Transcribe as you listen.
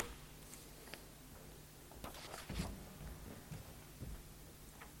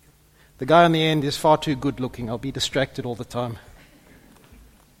The guy on the end is far too good looking. I'll be distracted all the time.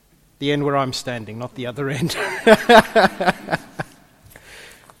 The end where I'm standing, not the other end.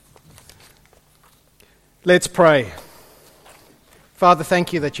 Let's pray. Father,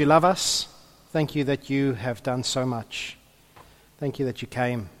 thank you that you love us. Thank you that you have done so much. Thank you that you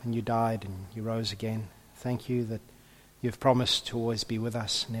came and you died and you rose again. Thank you that you've promised to always be with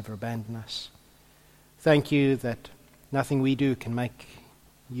us, never abandon us. Thank you that nothing we do can make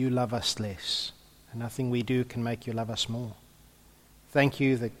you love us less, and nothing we do can make you love us more. Thank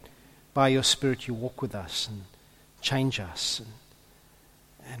you that by your Spirit you walk with us and change us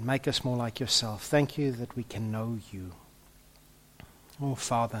and make us more like yourself. Thank you that we can know you. Oh,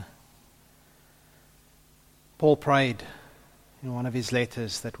 Father, Paul prayed in one of his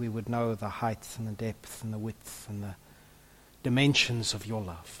letters that we would know the height and the depth and the width and the dimensions of your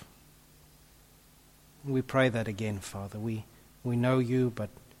love. We pray that again, Father. We know you, but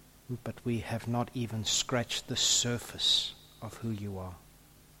we have not even scratched the surface of who you are.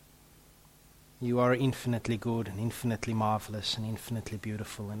 You are infinitely good and infinitely marvelous and infinitely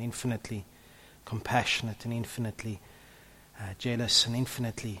beautiful and infinitely compassionate and infinitely jealous and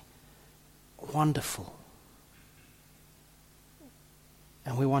infinitely wonderful.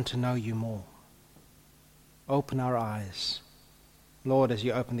 And we want to know you more. Open our eyes. Lord, as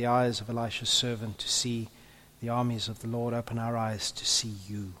you open the eyes of Elisha's servant to see the armies of the Lord, open our eyes to see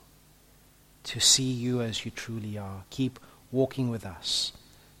you as you truly are. Keep walking with us.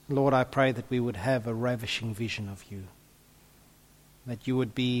 Lord, I pray that we would have a ravishing vision of you, that you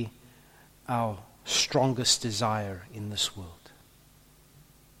would be our strongest desire in this world.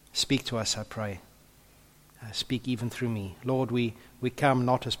 Speak to us, I pray. Speak even through me. Lord, we come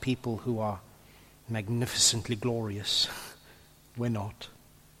not as people who are magnificently glorious. We're not.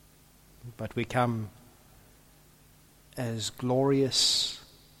 But we come as glorious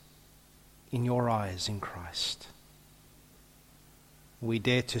in your eyes in Christ. We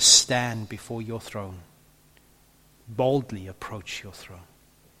dare to stand before your throne, boldly approach your throne,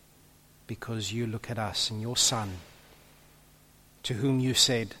 because you look at us and your Son, to whom you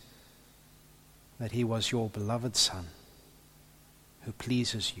said that he was your beloved Son, who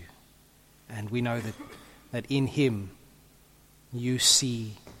pleases you. And we know that in him you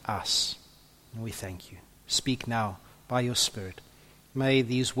see us. And we thank you. Speak now by your Spirit. May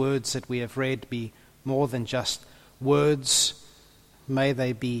these words that we have read be more than just words. May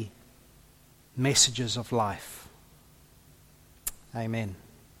they be messages of life. Amen.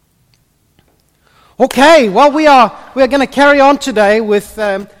 Okay, well, we are going to carry on today with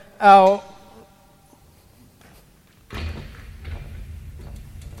our...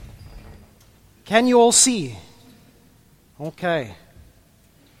 Can you all see? Okay.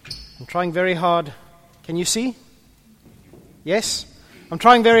 I'm trying very hard. Can you see? Yes? I'm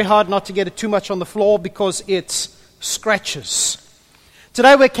trying very hard not to get it too much on the floor because it's scratches.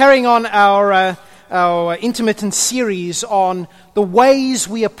 Today we're carrying on our intermittent series on the ways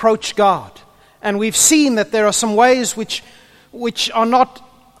we approach God. And we've seen that there are some ways which are not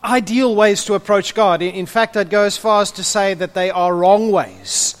ideal ways to approach God. In fact, I'd go as far as to say that they are wrong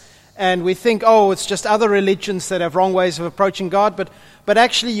ways. And we think, it's just other religions that have wrong ways of approaching God. But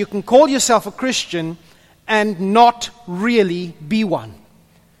actually you can call yourself a Christian and not really be one.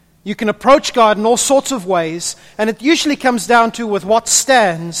 You can approach God in all sorts of ways, and it usually comes down to with what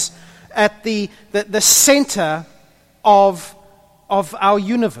stands at the center of our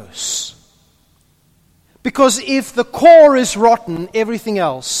universe. Because if the core is rotten, everything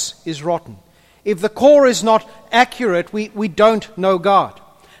else is rotten. If the core is not accurate, we don't know God.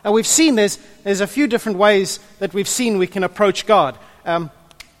 And we've seen there's a few different ways that we've seen we can approach God.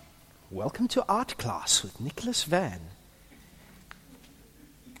 Welcome to art class with Nicholas Van.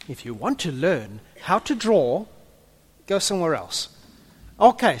 If you want to learn how to draw, go somewhere else.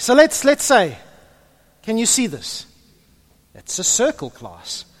 Okay, so let's say, can you see this? It's a circle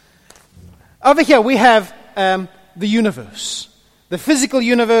class. Over here we have the universe. The physical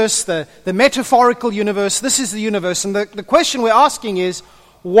universe, the metaphorical universe. This is the universe. And the question we're asking is,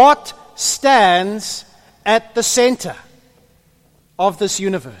 what stands at the center of this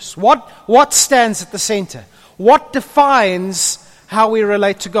universe? What stands at the center? What defines how we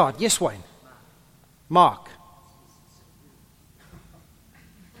relate to God? Yes, Wayne. Mark.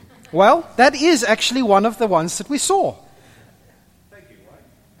 Well, that is actually one of the ones that we saw. Thank you,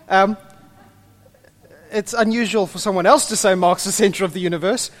 Wayne. It's unusual for someone else to say Mark's the center of the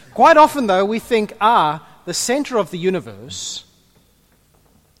universe. Quite often, though, we think, the center of the universe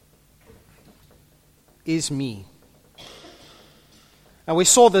is me. And we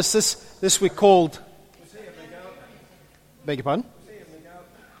saw this week called... Beg your pardon?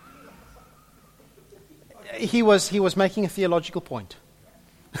 he was making a theological point.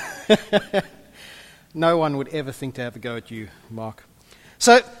 No one would ever think to have a go at you, Mark.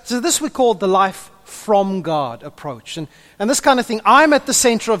 So this we call the life from God approach. And this kind of thing, I'm at the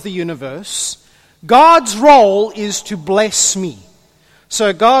center of the universe. God's role is to bless me.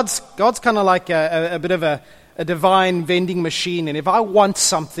 So God's kind of like a bit of a divine vending machine. And if I want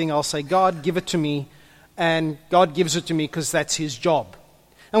something, I'll say, God, give it to me. And God gives it to me because that's his job.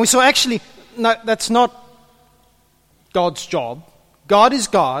 And we saw actually, no, that's not God's job. God is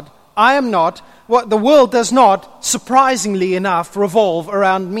God. I am not. Well, the world does not, surprisingly enough, revolve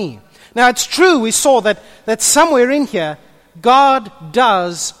around me. Now, it's true, we saw that somewhere in here, God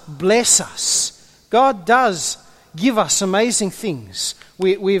does bless us. God does give us amazing things.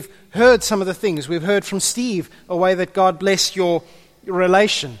 We've heard some of the things. We've heard from Steve a way that God blessed your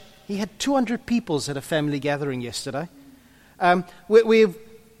relation. He had 200 peoples at a family gathering yesterday. We've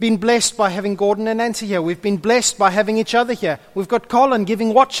been blessed by having Gordon and Nancy here. We've been blessed by having each other here. We've got Colin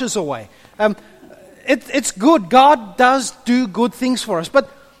giving watches away. It's good. God does do good things for us.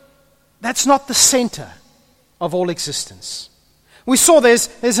 But that's not the center of all existence. We saw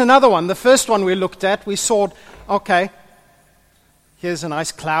there's another one. The first one we looked at, we saw, okay, here's a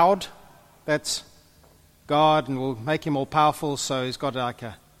nice cloud. That's God, and we'll make him all powerful. So he's got like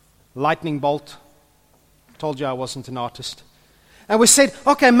a lightning bolt. Told you I wasn't an artist. And we said,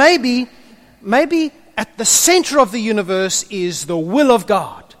 okay, maybe at the center of the universe is the will of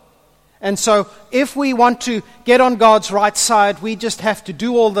God. And so if we want to get on God's right side, we just have to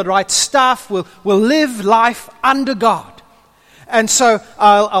do all the right stuff. We'll live life under God. And so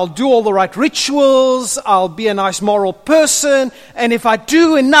I'll do all the right rituals. I'll be a nice moral person. And if I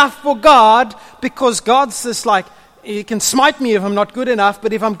do enough for God, because God's this like, He can smite me if I'm not good enough,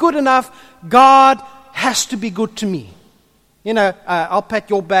 but if I'm good enough, God has to be good to me. You know, I'll pat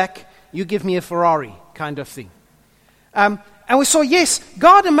your back, you give me a Ferrari kind of thing. And we saw, yes,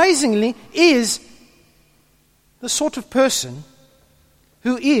 God amazingly is the sort of person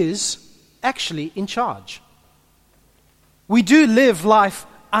who is actually in charge. We do live life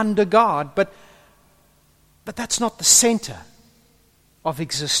under God, but that's not the center of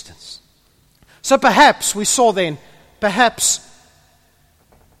existence. So perhaps we saw then, perhaps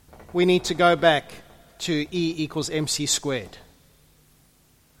we need to go back to E equals MC squared.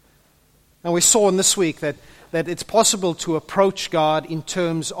 And we saw in this week that it's possible to approach God in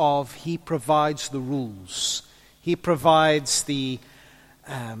terms of He provides the rules. He provides the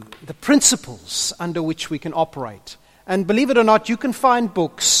principles under which we can operate. And believe it or not, you can find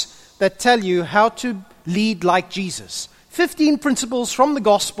books that tell you how to lead like Jesus. 15 principles from the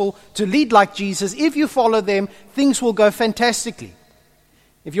gospel to lead like Jesus. If you follow them, things will go fantastically.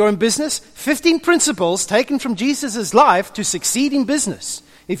 If you're in business, 15 principles taken from Jesus' life to succeed in business.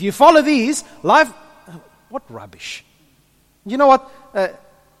 If you follow these, life... What rubbish. You know what?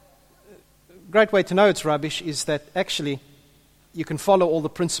 Great way to know it's rubbish is that actually you can follow all the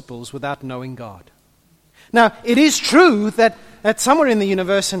principles without knowing God. Now, it is true that somewhere in the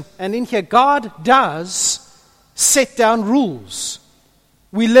universe and in here, God does set down rules.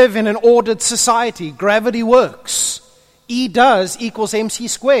 We live in an ordered society. Gravity works. E does equals MC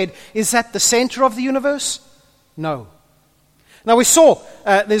squared. Is that the center of the universe? No. Now we saw,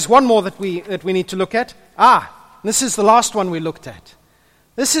 there's one more that we need to look at. This is the last one we looked at.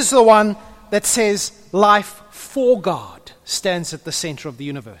 This is the one that says life for God stands at the center of the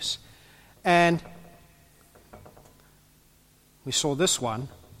universe. And we saw this one.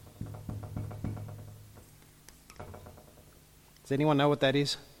 Does anyone know what that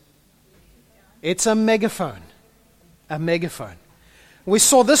is? It's a megaphone. A megaphone. We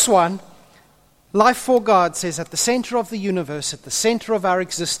saw this one. Life for God says at the center of the universe, at the center of our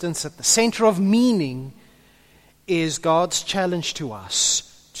existence, at the center of meaning is God's challenge to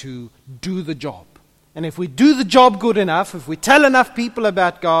us to do the job. And if we do the job good enough, if we tell enough people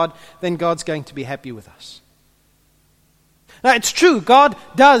about God, then God's going to be happy with us. Now it's true, God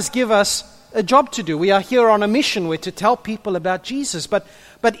does give us a job to do. We are here on a mission. We're to tell people about Jesus. But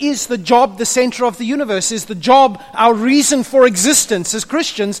is the job the center of the universe? Is the job our reason for existence as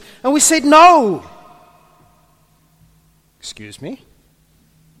Christians? And we said no. Excuse me.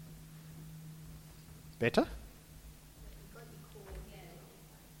 Better?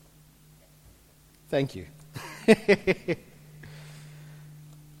 Thank you.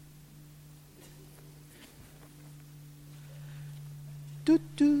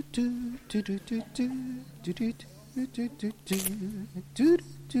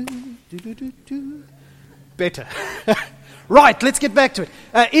 Better. Right, let's get back to it.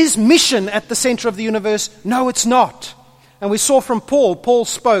 Is mission at the center of the universe? No, it's not. And we saw from Paul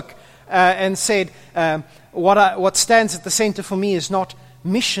spoke and said, what stands at the center for me is not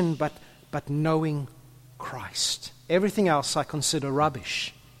mission, but knowing Christ. Everything else I consider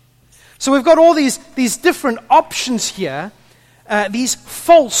rubbish. So we've got all these different options here, these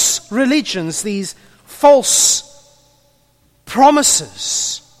false religions, these false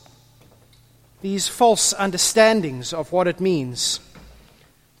promises, these false understandings of what it means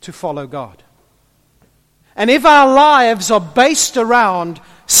to follow God. And if our lives are based around,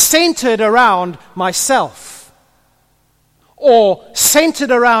 centered around myself, or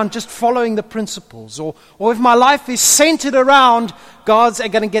centered around just following the principles, or if my life is centered around God's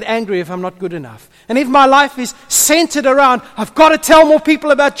going to get angry if I'm not good enough, and if my life is centered around I've got to tell more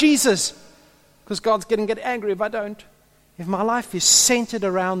people about Jesus because God's going to get angry if I don't, if my life is centered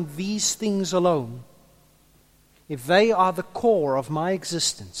around these things alone, if they are the core of my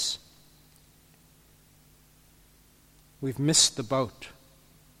existence, we've missed the boat.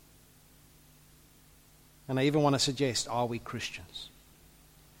 And I even want to suggest, are we Christians?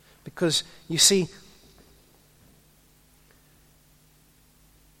 Because, you see,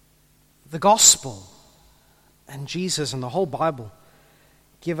 the gospel and Jesus and the whole Bible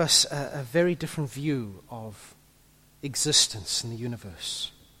give us a very different view of existence in the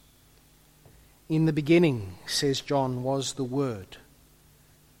universe. In the beginning, says John, was the Word.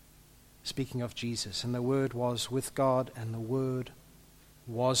 Speaking of Jesus, and the Word was with God, and the Word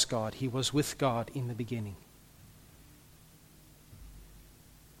was God. He was with God in the beginning.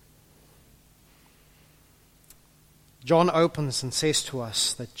 John opens and says to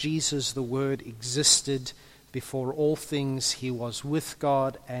us that Jesus, the Word, existed before all things. He was with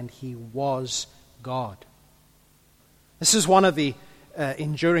God, and He was God. This is one of the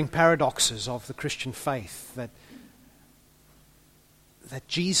enduring paradoxes of the Christian faith, that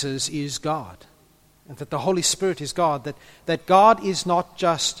Jesus is God, and that the Holy Spirit is God, that God is not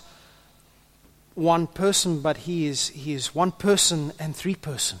just one person, but He is one person and three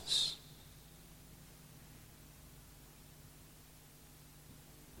persons.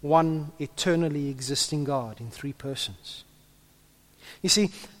 One eternally existing God in three persons. You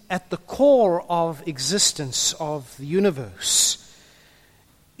see, at the core of existence of the universe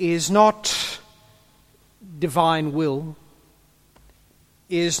is not divine will,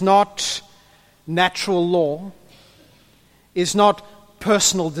 is not natural law, is not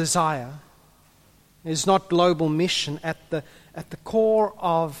personal desire, is not global mission. At the core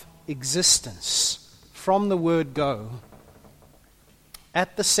of existence, from the word go,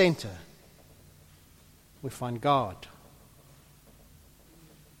 at the center, we find God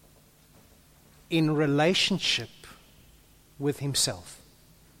in relationship with Himself.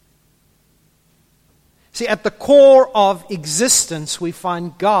 See, at the core of existence, we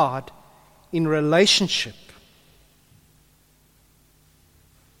find God in relationship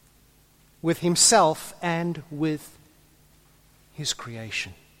with Himself and with His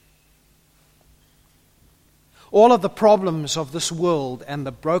creation. All of the problems of this world and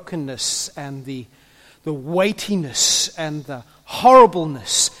the brokenness and the weightiness and the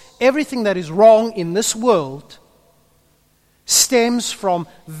horribleness, everything that is wrong in this world stems from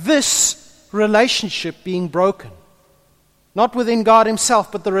this relationship being broken. Not within God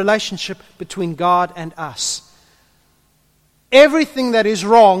Himself, but the relationship between God and us. Everything that is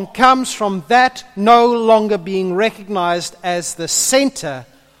wrong comes from that no longer being recognized as the center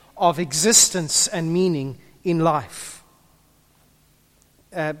of existence and meaning in life.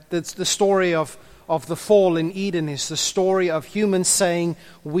 The story of the fall in Eden is the story of humans saying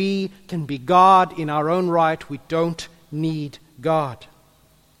we can be God in our own right, we don't need God.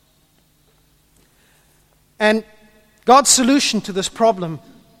 And God's solution to this problem,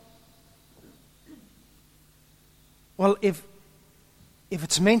 well, if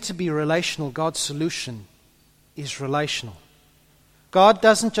it's meant to be relational, God's solution is relational. God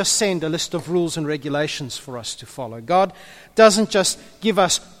doesn't just send a list of rules and regulations for us to follow. God doesn't just give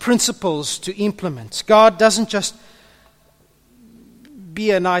us principles to implement. God doesn't just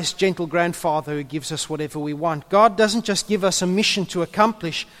be a nice, gentle grandfather who gives us whatever we want. God doesn't just give us a mission to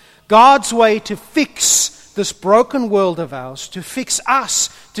accomplish. God's way to fix this broken world of ours, to fix us,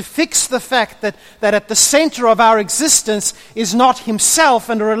 to fix the fact that at the center of our existence is not Himself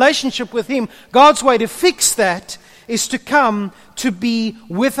and a relationship with Him. God's way to fix that is to come to be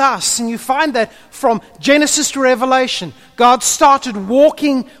with us. And you find that from Genesis to Revelation. God started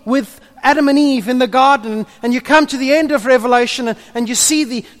walking with Adam and Eve in the garden, and you come to the end of Revelation and you see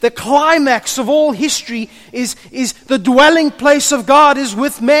the climax of all history is the dwelling place of God is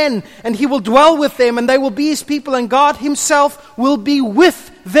with men, and He will dwell with them and they will be His people, and God Himself will be with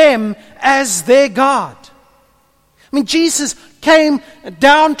them as their God. I mean, Jesus came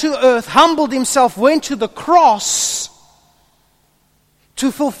down to earth, humbled himself, went to the cross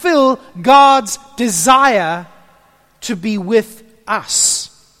to fulfill God's desire to be with us.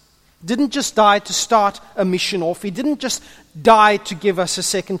 He didn't just die to start a mission off. He didn't just die to give us a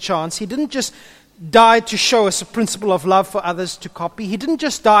second chance. He didn't just die to show us a principle of love for others to copy. He didn't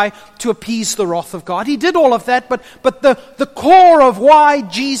just die to appease the wrath of God. He did all of that, but the core of why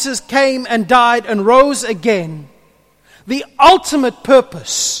Jesus came and died and rose again, the ultimate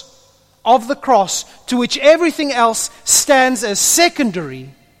purpose of the cross, to which everything else stands as secondary,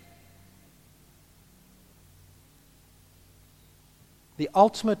 the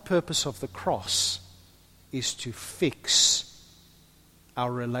ultimate purpose of the cross is to fix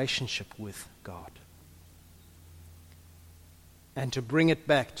our relationship with God and to bring it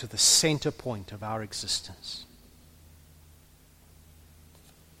back to the center point of our existence.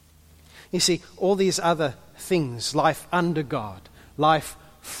 You see, all these other things, life under God, life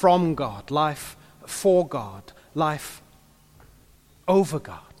from God, life for God, life over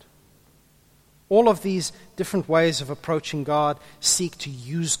God, all of these different ways of approaching God seek to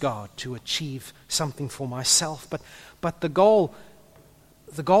use God to achieve something for myself. But the goal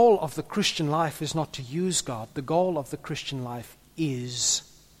of the Christian life is not to use God. The goal of the Christian life is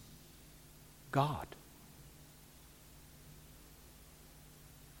God.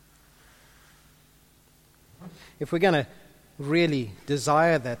 If we're going to really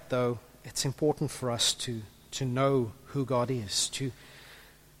desire that, though, it's important for us to know who God is, to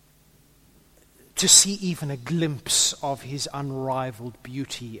see even a glimpse of His unrivaled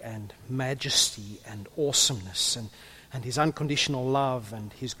beauty and majesty and awesomeness and His unconditional love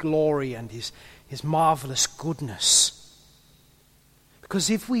and His glory and His marvelous goodness. Because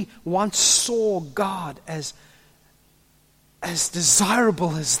if we once saw God as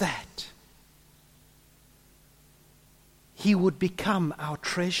desirable as that, He would become our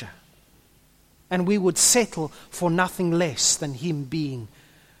treasure. And we would settle for nothing less than Him being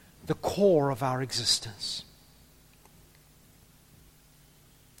the core of our existence.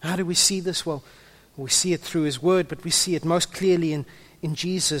 How do we see this? Well, we see it through His Word, but we see it most clearly in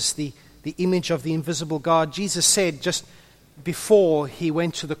Jesus, the image of the invisible God. Jesus said just before He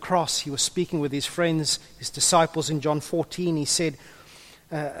went to the cross, He was speaking with His friends, His disciples in John 14. He said,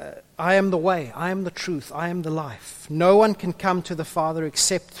 I am the way, I am the truth, I am the life. No one can come to the Father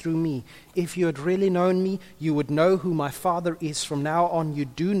except through me. If you had really known me, you would know who my Father is. From now on, you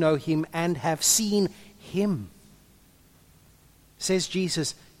do know Him and have seen Him. Says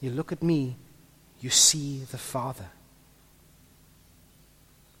Jesus, you look at me, you see the Father.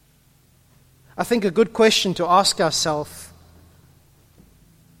 I think a good question to ask ourselves,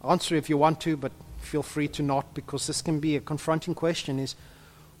 answer if you want to, but feel free to not, because this can be a confronting question, is,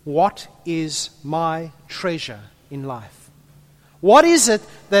 what is my treasure in life? What is it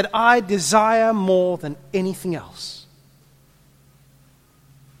that I desire more than anything else?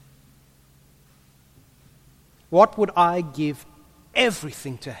 What would I give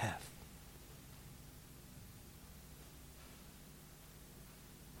everything to have?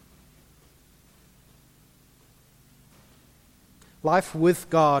 Life with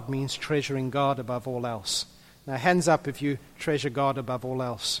God means treasuring God above all else. Now, hands up if you treasure God above all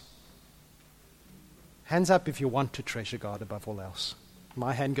else. Hands up if you want to treasure God above all else.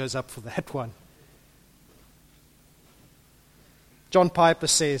 My hand goes up for that one. John Piper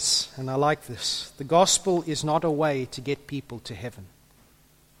says, and I like this, the gospel is not a way to get people to heaven.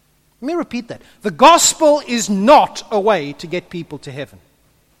 Let me repeat that. The gospel is not a way to get people to heaven.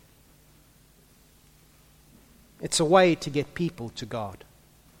 It's a way to get people to God.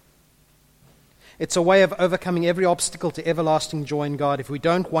 It's a way of overcoming every obstacle to everlasting joy in God. If we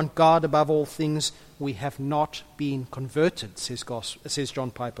don't want God above all things, we have not been converted, says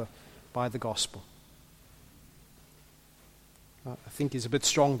John Piper, by the gospel. I think he's a bit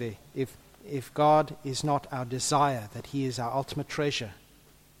strong there. If God is not our desire, that He is our ultimate treasure,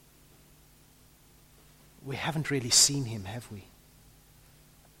 we haven't really seen Him, have we?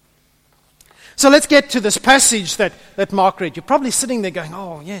 So let's get to this passage that Mark read. You're probably sitting there going,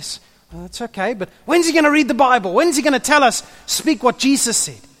 oh, yes, well, that's okay, but when's he going to read the Bible? When's he going to tell us, speak what Jesus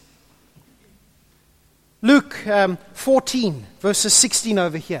said? Luke 14, verses 16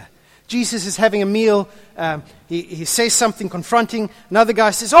 over here. Jesus is having a meal. He says something confronting. Another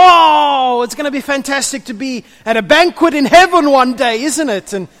guy says, oh, it's going to be fantastic to be at a banquet in heaven one day, isn't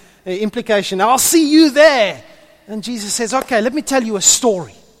it? And the implication, I'll see you there. And Jesus says, okay, let me tell you a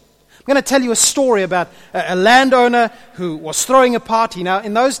story. I'm going to tell you a story about a landowner who was throwing a party. Now,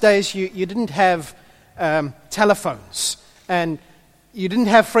 in those days, you didn't have telephones, and you didn't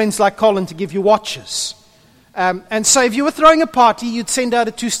have friends like Colin to give you watches. And so if you were throwing a party, you'd send out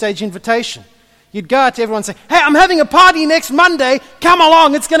a 2-stage invitation. You'd go out to everyone and say, hey, I'm having a party next Monday. Come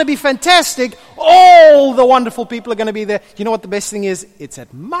along. It's going to be fantastic. All the wonderful people are going to be there. You know what the best thing is? It's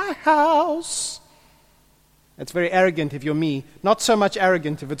at my house. It's very arrogant if you're me. Not so much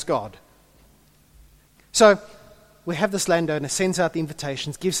arrogant if it's God. So we have this landowner, sends out the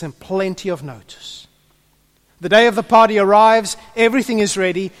invitations, gives them plenty of notice. The day of the party arrives, everything is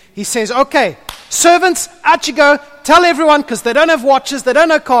ready. He says, okay, servants, out you go. Tell everyone, because they don't have watches, they don't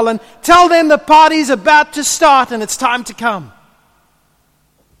know Colin. Tell them the party's about to start and it's time to come.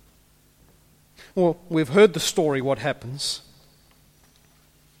 Well, we've heard the story, what happens.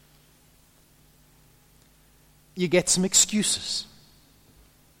 You get some excuses.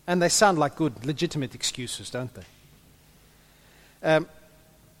 And they sound like good, legitimate excuses, don't they?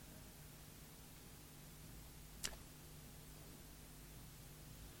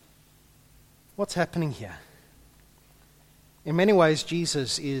 What's happening here? In many ways,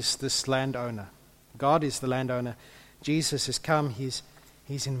 Jesus is this landowner. God is the landowner. Jesus has come. He's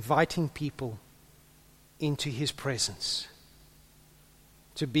inviting people into his presence,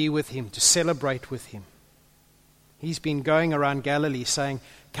 to be with him, to celebrate with him. He's been going around Galilee saying,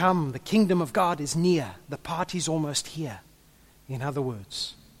 come, the kingdom of God is near. The party's almost here. In other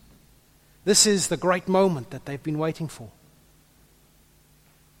words, this is the great moment that they've been waiting for.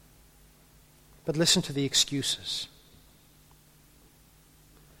 But listen to the excuses.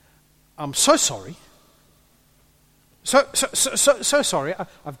 I'm so sorry. So sorry.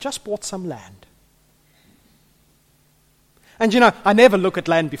 I've just bought some land. And I never look at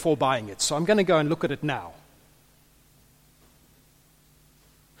land before buying it, so I'm going to go and look at it now.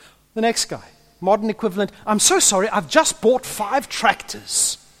 The next guy, modern equivalent, I'm so sorry, I've just bought 5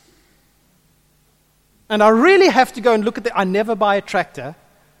 tractors. And I really have to go and look at I never buy a tractor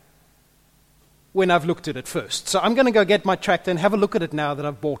when I've looked at it first. So I'm going to go get my tractor and have a look at it now that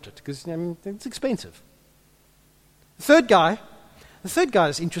I've bought it, because it's expensive. The third guy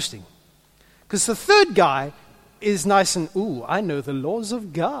is interesting, because the third guy is nice and, I know the laws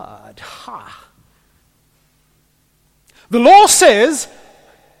of God. Ha! The law says,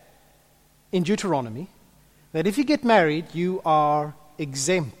 in Deuteronomy, that if you get married, you are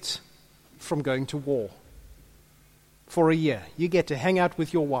exempt from going to war. For a year. You get to hang out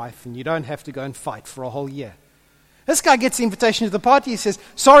with your wife and you don't have to go and fight for a whole year. This guy gets the invitation to the party. He says,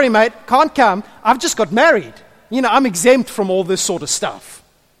 sorry mate, can't come. I've just got married. I'm exempt from all this sort of stuff.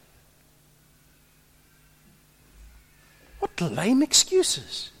 What lame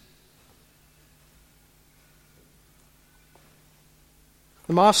excuses.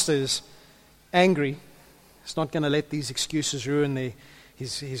 The master is angry. He's not going to let these excuses ruin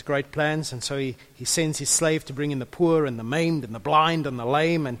his great plans, and so he sends his slave to bring in the poor and the maimed and the blind and the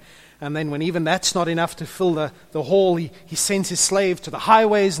lame, and then when even that's not enough to fill the hall, he sends his slave to the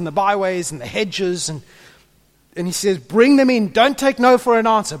highways and the byways and the hedges, and he says, bring them in, don't take no for an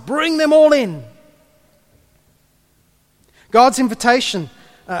answer, bring them all in. God's invitation,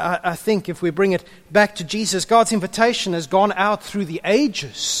 I think if we bring it back to Jesus, God's invitation has gone out through the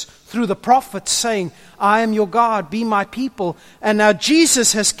ages, through the prophets saying, I am your God, be my people. And now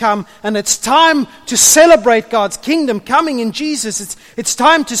Jesus has come, and it's time to celebrate God's kingdom coming in Jesus. It's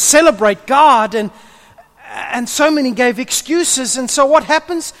time to celebrate God. And so many gave excuses. And so what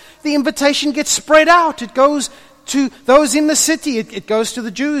happens? The invitation gets spread out. It goes to those in the city. It goes to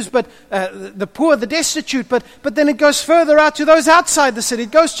the Jews, but the poor, the destitute. But then it goes further out to those outside the city.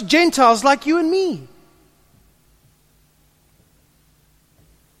 It goes to Gentiles like you and me.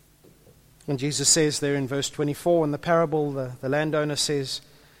 And Jesus says there in verse 24 in the parable, the landowner says,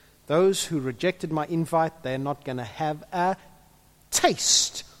 those who rejected my invite, they're not going to have a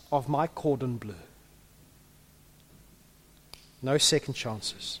taste of my cordon bleu. No second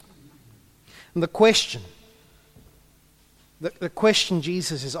chances. And the question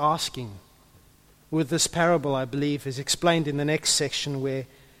Jesus is asking with this parable, I believe, is explained in the next section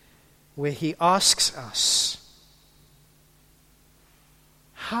where he asks us,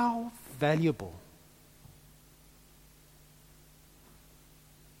 how valuable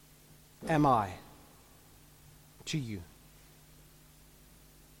am I to you?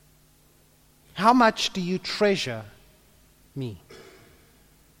 How much do you treasure me?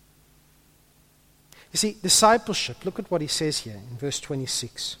 You see, discipleship, look at what he says here in verse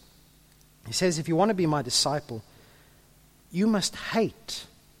 26. He says, if you want to be my disciple, you must hate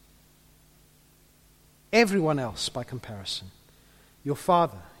everyone else by comparison. Your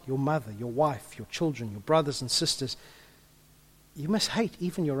father, your mother, your wife, your children, your brothers and sisters. You must hate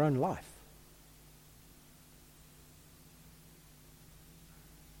even your own life.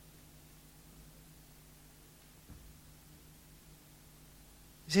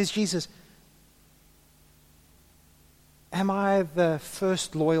 He says, Jesus, am I the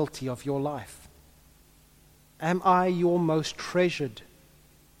first loyalty of your life? Am I your most treasured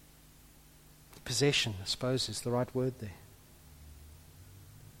possession, I suppose is the right word there.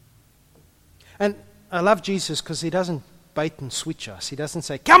 And I love Jesus because he doesn't bait and switch us. He doesn't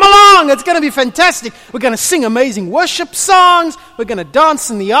say, come along, it's going to be fantastic. We're going to sing amazing worship songs. We're going to dance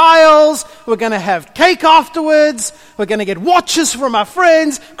in the aisles. We're going to have cake afterwards. We're going to get watches from our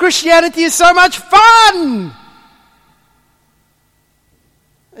friends. Christianity is so much fun.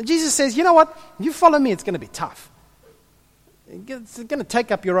 And Jesus says, you know what? You follow me, it's going to be tough. It's going to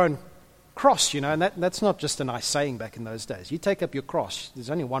take up your own cross, and that's not just a nice saying back in those days. You take up your cross. There's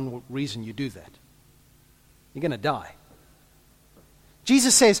only one reason you do that. You're going to die.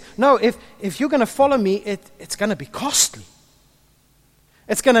 Jesus says, no, if you're going to follow me, it's going to be costly.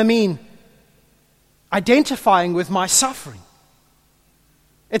 It's going to mean identifying with my suffering.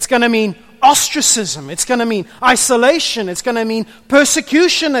 It's going to mean ostracism. It's going to mean isolation. It's going to mean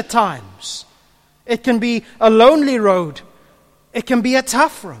persecution at times. It can be a lonely road. It can be a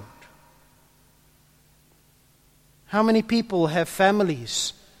tough road. How many people have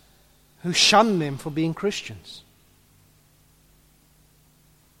families who shun them for being Christians?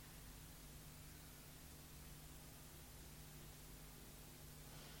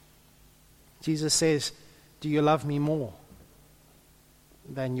 Jesus says, do you love me more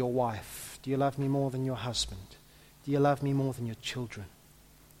than your wife? Do you love me more than your husband? Do you love me more than your children?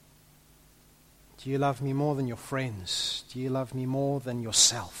 Do you love me more than your friends? Do you love me more than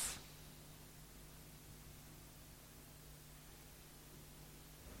yourself?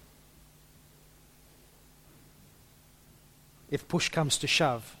 If push comes to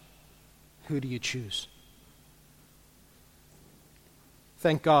shove, who do you choose?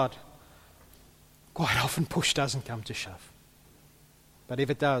 Thank God, quite often push doesn't come to shove. But if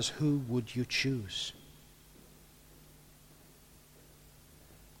it does, who would you choose?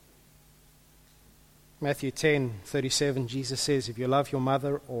 Matthew 10:37, Jesus says, if you love your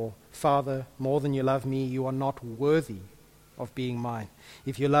mother or father more than you love me, you are not worthy of being mine.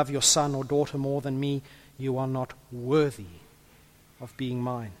 If you love your son or daughter more than me, you are not worthy of being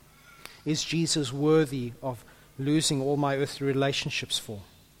mine. Is Jesus worthy of losing all my earthly relationships for?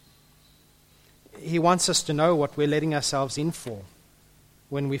 He wants us to know what we're letting ourselves in for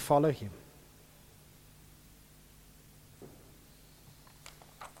when we follow him.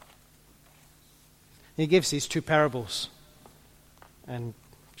 He gives these two parables, and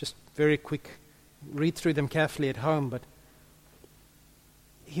just very quick, read through them carefully at home, but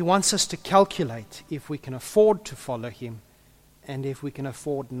he wants us to calculate if we can afford to follow him and if we can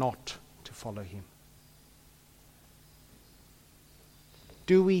afford not to follow him.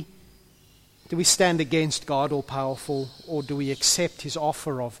 Do we stand against God all-powerful, or do we accept his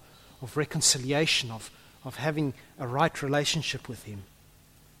offer of reconciliation, of having a right relationship with him?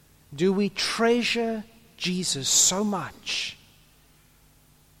 Do we treasure Jesus so much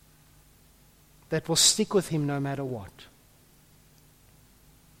that we'll stick with him no matter what?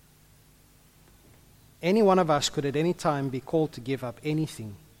 Any one of us could at any time be called to give up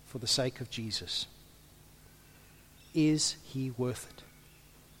anything for the sake of Jesus. Is he worth it?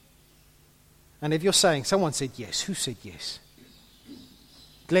 And if you're saying, someone said yes, who said yes?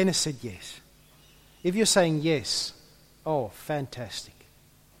 Glennis said yes. If you're saying yes, oh, fantastic.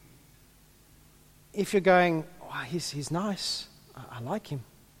 If you're going, oh, he's nice, I like him,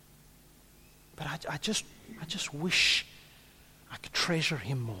 but I just wish I could treasure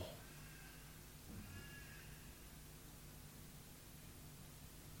him more.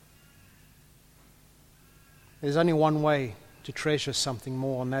 There's only one way to treasure something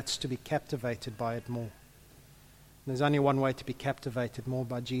more, and that's to be captivated by it more. There's only one way to be captivated more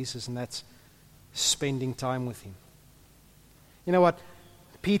by Jesus, and that's spending time with him. You know what?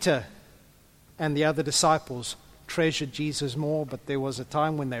 Peter and the other disciples treasured Jesus more, but there was a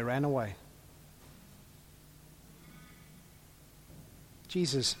time when they ran away.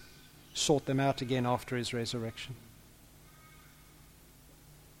 Jesus sought them out again after his resurrection.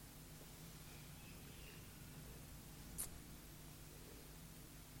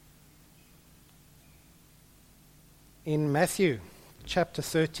 In Matthew chapter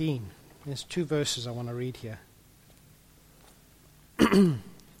 13, there's two verses I want to read here.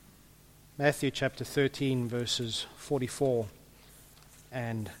 Matthew chapter 13, verses 44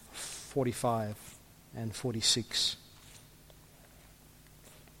 and 45 and 46.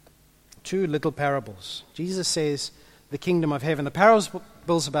 Two little parables. Jesus says the kingdom of heaven. The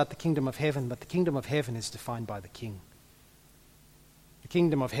parable's about the kingdom of heaven, but the kingdom of heaven is defined by the king. The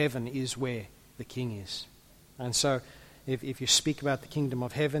kingdom of heaven is where the king is. And so if you speak about the kingdom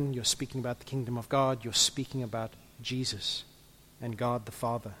of heaven, you're speaking about the kingdom of God, you're speaking about Jesus and God the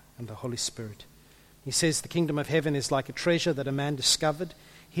Father and the Holy Spirit. He says the kingdom of heaven is like a treasure that a man discovered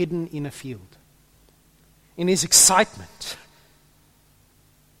hidden in a field. In his excitement,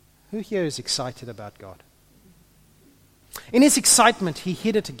 who here is excited about God? In his excitement, he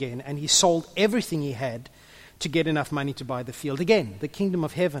hid it again and he sold everything he had to get enough money to buy the field. Again, the kingdom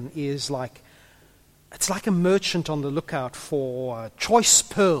of heaven is like a merchant on the lookout for choice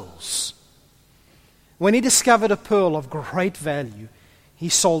pearls. When he discovered a pearl of great value, he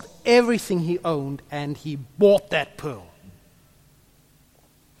sold everything he owned and he bought that pearl.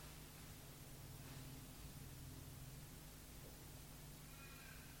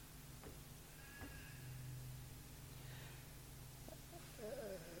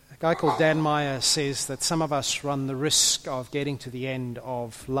 A guy called Dan Meyer says that some of us run the risk of getting to the end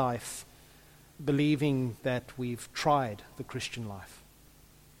of life believing that we've tried the Christian life.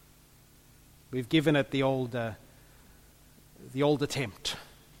 We've given it the old attempt.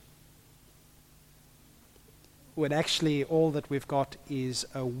 When actually all that we've got is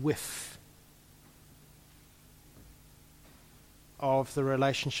a whiff of the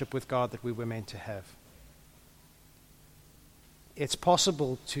relationship with God that we were meant to have. It's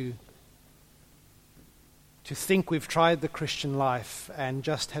possible to think we've tried the Christian life and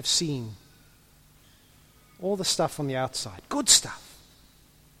just have seen all the stuff on the outside, good stuff.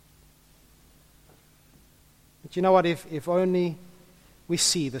 But you know what? If only we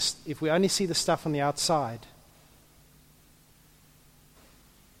see this, if we only see the stuff on the outside,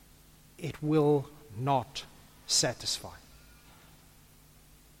 it will not satisfy.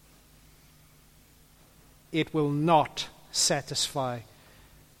 It will not satisfy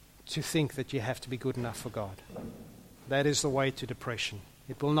to think that you have to be good enough for God. That is the way to depression.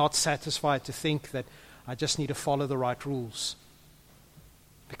 It will not satisfy to think that I just need to follow the right rules,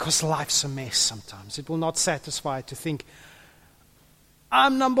 because life's a mess sometimes. It will not satisfy to think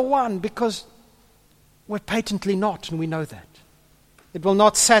I'm number one, because we're patently not, and we know that. It will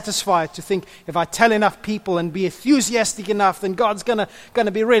not satisfy to think if I tell enough people and be enthusiastic enough, then God's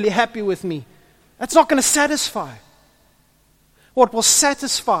gonna be really happy with me. That's not going to satisfy. What will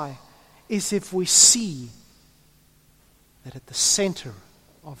satisfy is if we see that at the center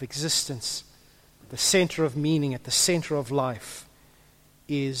of existence, the center of meaning, at the center of life,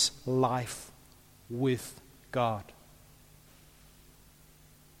 is life with God.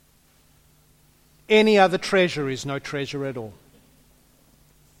 Any other treasure is no treasure at all.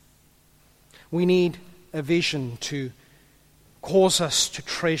 We need a vision to cause us to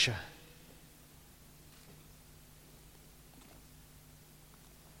treasure.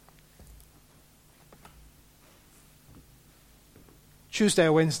 Tuesday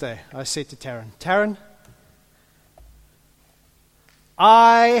or Wednesday, I said to Taryn,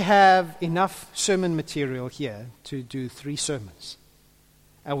 I have enough sermon material here to do 3 sermons.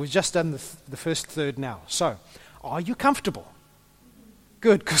 And we've just done the first third now. So, are you comfortable?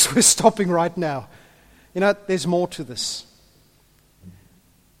 Good, because we're stopping right now. You know, there's more to this.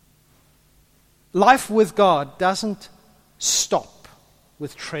 Life with God doesn't stop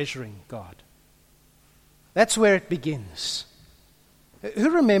with treasuring God. That's where it begins.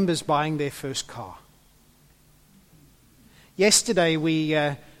 Who remembers buying their first car? Yesterday we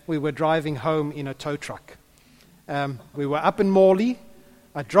were driving home in a tow truck. We were up in Morley.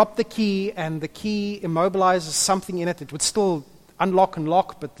 I dropped the key, and the key immobilizes something in it. It would still unlock and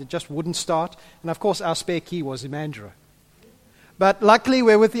lock, but it just wouldn't start. And of course, our spare key was in Mandurah. But luckily,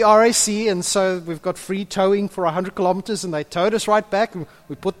 we're with the RAC, and so we've got free towing for 100 kilometers, and they towed us right back, and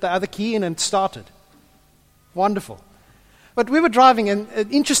we put the other key in and it started. Wonderful. But we were driving an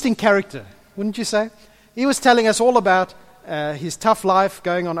interesting character, wouldn't you say? He was telling us all about his tough life,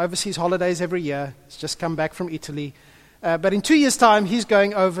 going on overseas holidays every year. He's just come back from Italy. But in 2 years' time, he's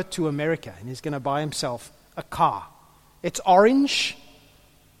going over to America, and he's going to buy himself a car. It's orange.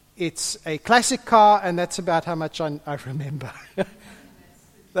 It's a classic car, and that's about how much I remember.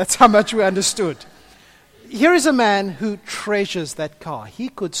 That's how much we understood. Here is a man who treasures that car. He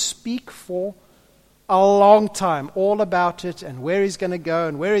could speak for a long time all about it and where he's going to go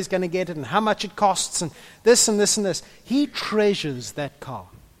and where he's going to get it and how much it costs and this and this and this. He treasures that car.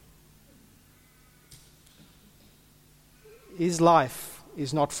 His life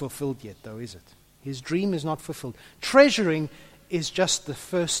is not fulfilled yet, though, is it? His dream is not fulfilled. Treasuring is just the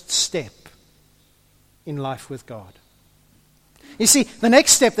first step in life with God. You see, the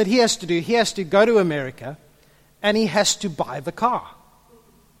next step that he has to do, he has to go to America and he has to buy the car.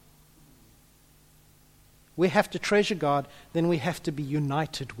 we have to treasure God, then we have to be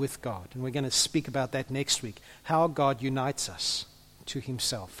united with God. And we're going to speak about that next week, how God unites us to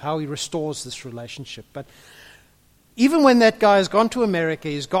himself, how he restores this relationship. But even when that guy has gone to America,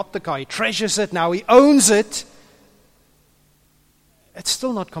 he's got the car, he treasures it, now he owns it, it's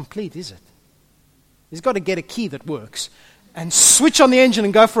still not complete, is it? He's got to get a key that works and switch on the engine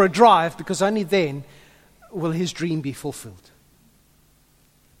and go for a drive, because only then will his dream be fulfilled.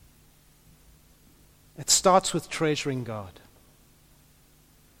 It starts with treasuring God.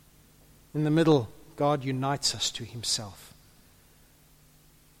 In the middle, God unites us to himself.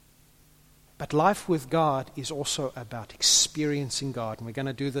 But life with God is also about experiencing God. And we're going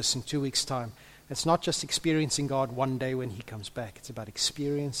to do this in 2 weeks' time. It's not just experiencing God one day when he comes back. It's about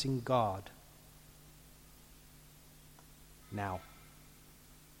experiencing God now.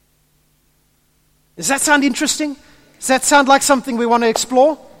 Does that sound interesting? Does that sound like something we want to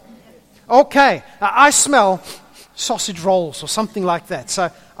explore? Okay. I smell sausage rolls or something like that. So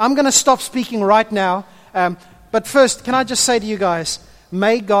I'm going to stop speaking right now. But first, can I just say to you guys,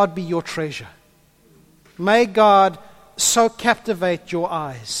 may God be your treasure. May God so captivate your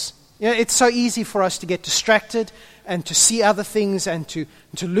eyes. You know, it's so easy for us to get distracted and to see other things and to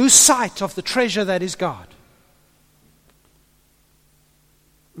lose sight of the treasure that is God.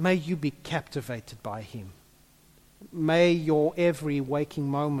 May you be captivated by him. May your every waking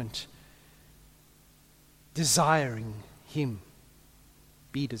moment desiring him.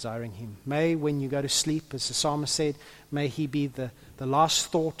 Be desiring him. May, when you go to sleep, as the psalmist said, may he be the last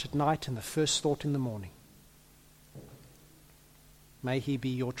thought at night and the first thought in the morning. May he be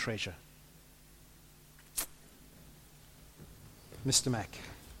your treasure. Mr. Mack.